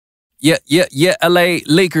LA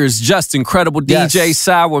Lakers, just incredible DJ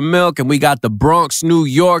Sourmilk, and we got the Bronx, New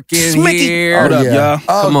York in here. What up,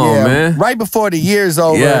 y'all? Come on, man. Right before the year's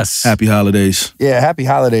over. Yes. Happy holidays. Yeah, happy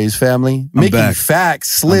holidays, family. Mickey Factz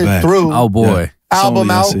slid through. Oh, boy. Album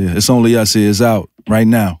out. It's only us here. It's out right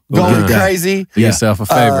now. Going crazy. Do yourself a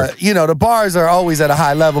favor. You know, the bars are always at a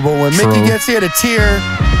high level, but when Mickey gets here, the tier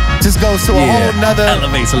just goes to a whole nother.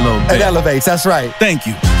 Elevates a little bit. It elevates, that's right. Thank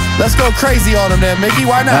you. Let's go crazy on him then, Mickey.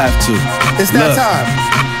 Why not? I have to. It's that time.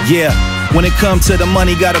 Yeah, when it comes to the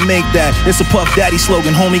money, gotta make that. It's a Puff Daddy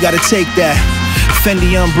slogan, homie, gotta take that.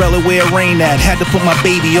 Fendi umbrella where it rain at. Had to put my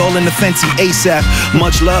baby all in the Fenty ASAP.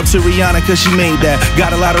 Much love to Rihanna cause she made that.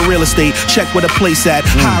 Got a lot of real estate, check where the place at.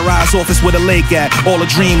 High-rise office with a lake at. All a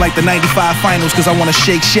dream like the 95 finals cause I wanna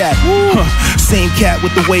shake Shaq. Same cat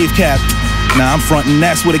with the wave cap. Nah, I'm frontin',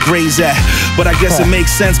 that's where the gray's at. But I guess it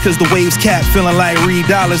makes sense cause the waves cat feeling like Reed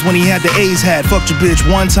Dollars when he had the A's hat. Fucked your bitch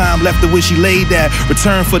one time, left her where she laid that.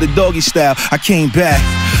 Return for the doggy style, I came back.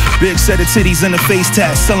 Big set of titties and a face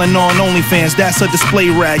tat. Selling on OnlyFans, that's a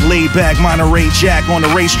display rag. Laid back, Monterey Jack on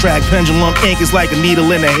the racetrack. Pendulum ink is like a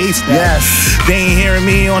needle in a haystack. Yes. They ain't hearing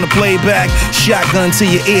me on the playback. Shotgun to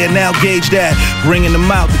your ear, now gauge that. Bringing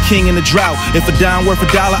them out, the king in the drought. If a dime worth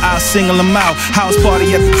 $1, I'll single them out. House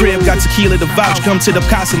party at the crib, got tequila to vouch. Come to the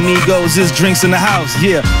Casamigos, there's drinks in the house.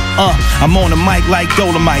 Yeah, I'm on the mic like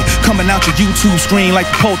Dolomite. Coming out your YouTube screen like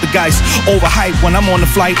the poltergeist. Overhyped when I'm on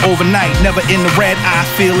the flight overnight. Never in the red, I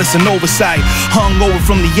feel it's an oversight. Hung over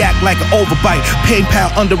from the yak like an overbite.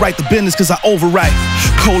 PayPal underwrite the business cause I overwrite.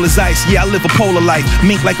 Cold as ice, yeah, I live a polar life.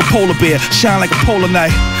 Mink like a polar bear, shine like a polar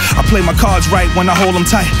night. I play my cards right when I hold them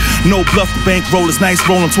tight. No bluff, the bankroll is nice,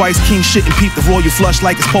 roll them twice. King shit and peep the royal flush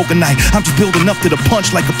like it's poker night. I'm just building up to the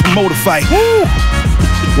punch like a promoter fight. Woo!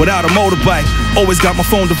 Without a motorbike, always got my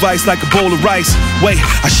phone device like a bowl of rice. Wait,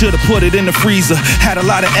 I should've put it in the freezer. Had a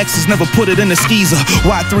lot of exes, never put it in the skeezer.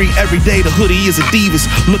 Y3 every day, the hoodie is a Divas.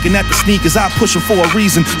 Looking at the sneakers, I push them for a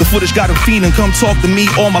reason. The footage got them fiending, come talk to me.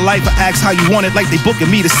 All my life I ask how you want it, like they booking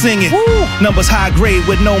me to sing it. Woo! Numbers high grade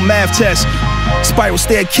with no math test. Spiral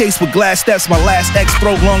staircase with glass steps. My last ex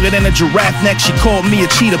throat longer than a giraffe neck. She called me a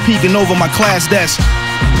cheetah peeking over my class desk.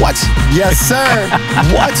 What? Yes, sir.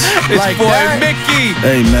 What? It's like boy that? Mickey.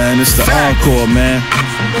 Hey, man, it's the Encore, man.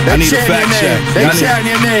 I need a fact check. They chanting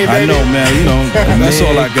your name, baby. I know, man. You know, that's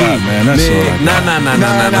all I got, man. That's all I got.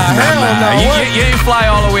 Nah. You ain't fly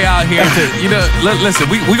all the way out here to, you know, listen,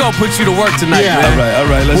 we gonna put you to work tonight, man. All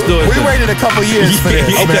right, let's do it. We waited a couple years for this,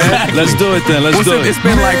 okay, man. Let's do it then. Let's do it. It's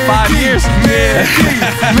been like 5 years.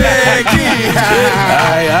 Mickey.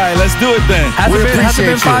 All right, let's do it then. Has it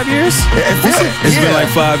been 5 years? It's been like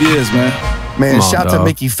 5 years, man. Man, shout to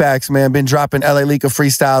Mickey Factz, man. Been dropping LA Leaker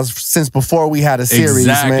freestyles since before we had a series,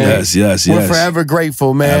 man. Yes. We're forever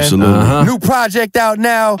grateful, man. Absolutely. New project out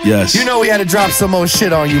now. Yes. You know we had to drop some more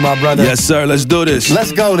shit on you, my brother. Yes, sir. Let's do this.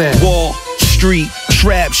 Let's go then. Wall Street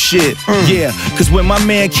trap shit. Yeah, cause when my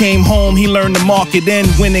man came home, he learned the market and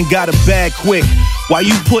went and got a bag quick. While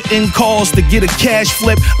you put in calls to get a cash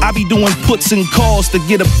flip, I be doing puts and calls to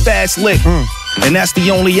get a fast lick. And that's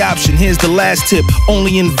the only option. Here's the last tip.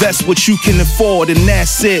 Only invest what you can afford, and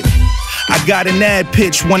that's it. I got an ad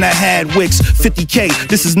pitch when I had Wix. 50K,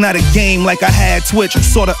 this is not a game like I had Twitch.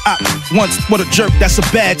 Sorta once, what a jerk, that's a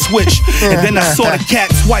bad switch. And then I saw the cat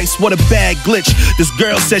twice, what a bad glitch. This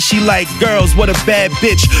girl said she liked girls, what a bad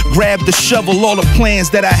bitch. Grabbed the shovel, all the plans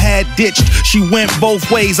that I had ditched. She went both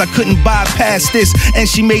ways, I couldn't bypass this. And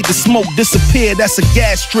she made the smoke disappear, that's a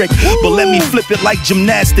gas trick. But let me flip it like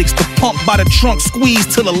gymnastics. The pump by the trunk, squeeze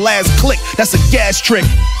till the last click, that's a gas trick.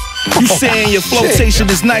 You saying your flotation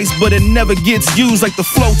is nice, but it never gets used like the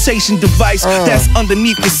flotation device that's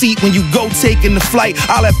underneath your seat when you go taking the flight.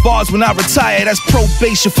 I'll have bars when I retire, that's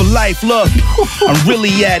probation for life. Look, I'm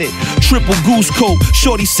really at it. Triple goose coat.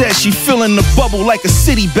 Shorty says she feeling the bubble like a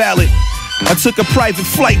city ballot. I took a private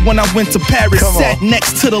flight when I went to Paris. Sat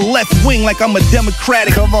next to the left wing like I'm a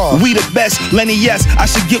Democratic. We the best, Lenny, yes, I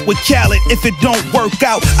should get with Khaled. If it don't work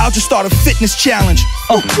out, I'll just start a fitness challenge.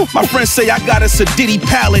 My friends say I got us a Diddy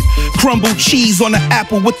palate. Crumbled cheese on the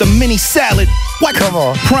apple with the mini salad. What?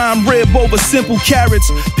 Prime rib over simple carrots.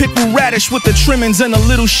 Pickle radish with the trimmings and the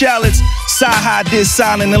little shallots. Side did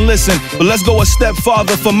silent and listen. But let's go a step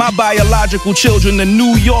farther for my biological children. The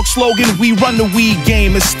New York slogan, we run the weed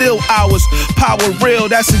game, is still ours. Power real,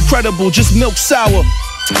 that's incredible, just milk sour.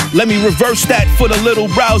 Let me reverse that for the little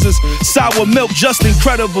browsers. Sour milk, just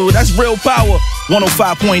incredible, that's real power.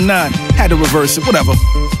 105.9, had to reverse it, whatever.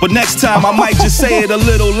 But next time I might just say it a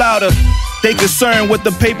little louder. They concerned with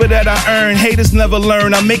the paper that I earn. Haters never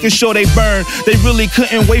learn, I'm making sure they burn. They really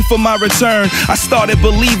couldn't wait for my return. I started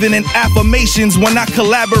believing in affirmations when I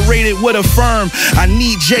collaborated with a firm. I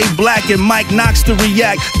need Jay Black and Mike Knox to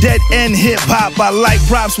react. Dead end hip hop, I like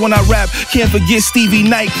props when I rap. Can't forget Stevie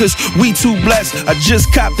Knight, cause we too blessed. I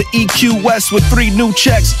just copped the EQ West with 3 new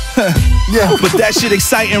checks. Yeah. But that shit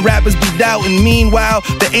exciting, rappers be doubting. Meanwhile,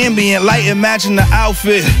 the ambient light, imagine the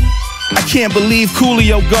outfit. I can't believe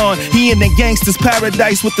Coolio gone. He in the gangster's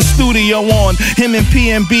paradise with the studio on. Him and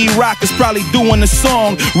PNB Rock is probably doing the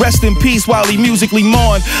song. Rest in peace while he musically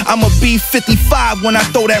mourn. I'ma be 55 when I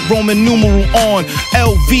throw that Roman numeral on.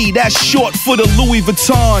 LV, that's short for the Louis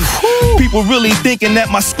Vuitton. People really thinking that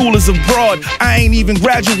my school is abroad. I ain't even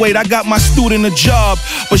graduate, I got my student a job.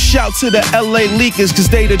 But shout to the LA leakers, cause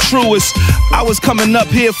they the truest. I was coming up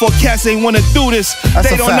here for cats ain't wanna do this.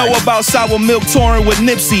 They don't know about Sourmilk touring with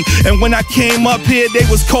Nipsey. And when I came up here, they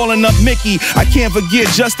was calling up Mickey. I can't forget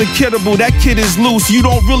Justin Kittable, that kid is loose. You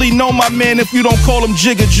don't really know my man if you don't call him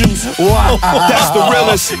Jigga Juice. Wow. That's the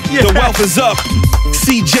realest. Yeah. The wealth is up.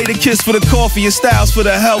 See Jadakiss for the coffee and Styles for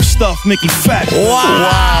the health stuff. Mickey Factz.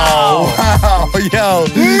 Wow. Yo.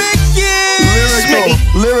 Mickey!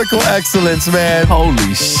 Lyrical excellence, man.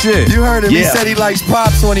 Holy shit. You heard him. Yeah. He said he likes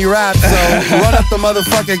props when he raps, so run up the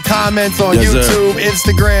motherfucking comments on YouTube,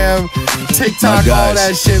 Instagram, TikTok, all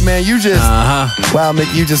that shit, man. You just, wow,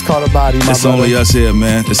 Mickey, you just caught a body, my It's brother. only us here,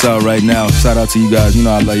 man. It's out right now. Shout out to you guys. You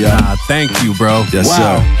know I love y'all. Thank you, bro. Yes,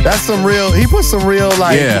 Wow, sir. that's some real, he put some real,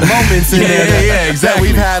 like, moments in there exactly. that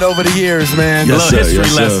we've had over the years, man. Yes, A little sir. history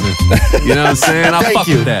Yes, sir. lesson. You know what I'm saying? I fuck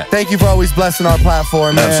with that. Thank you for always blessing our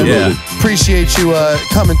platform, man. Absolutely. Appreciate you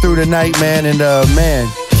coming through tonight, man. And man,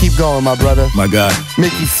 keep going, my brother. My God.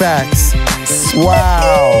 Mickey Factz.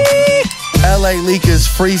 Wow. LA Leakers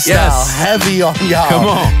freestyle, heavy on y'all. Come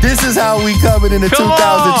on. This is how we coming into Come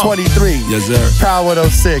 2023. Yes, sir. Power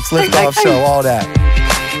 106, Lift Off Show, all that.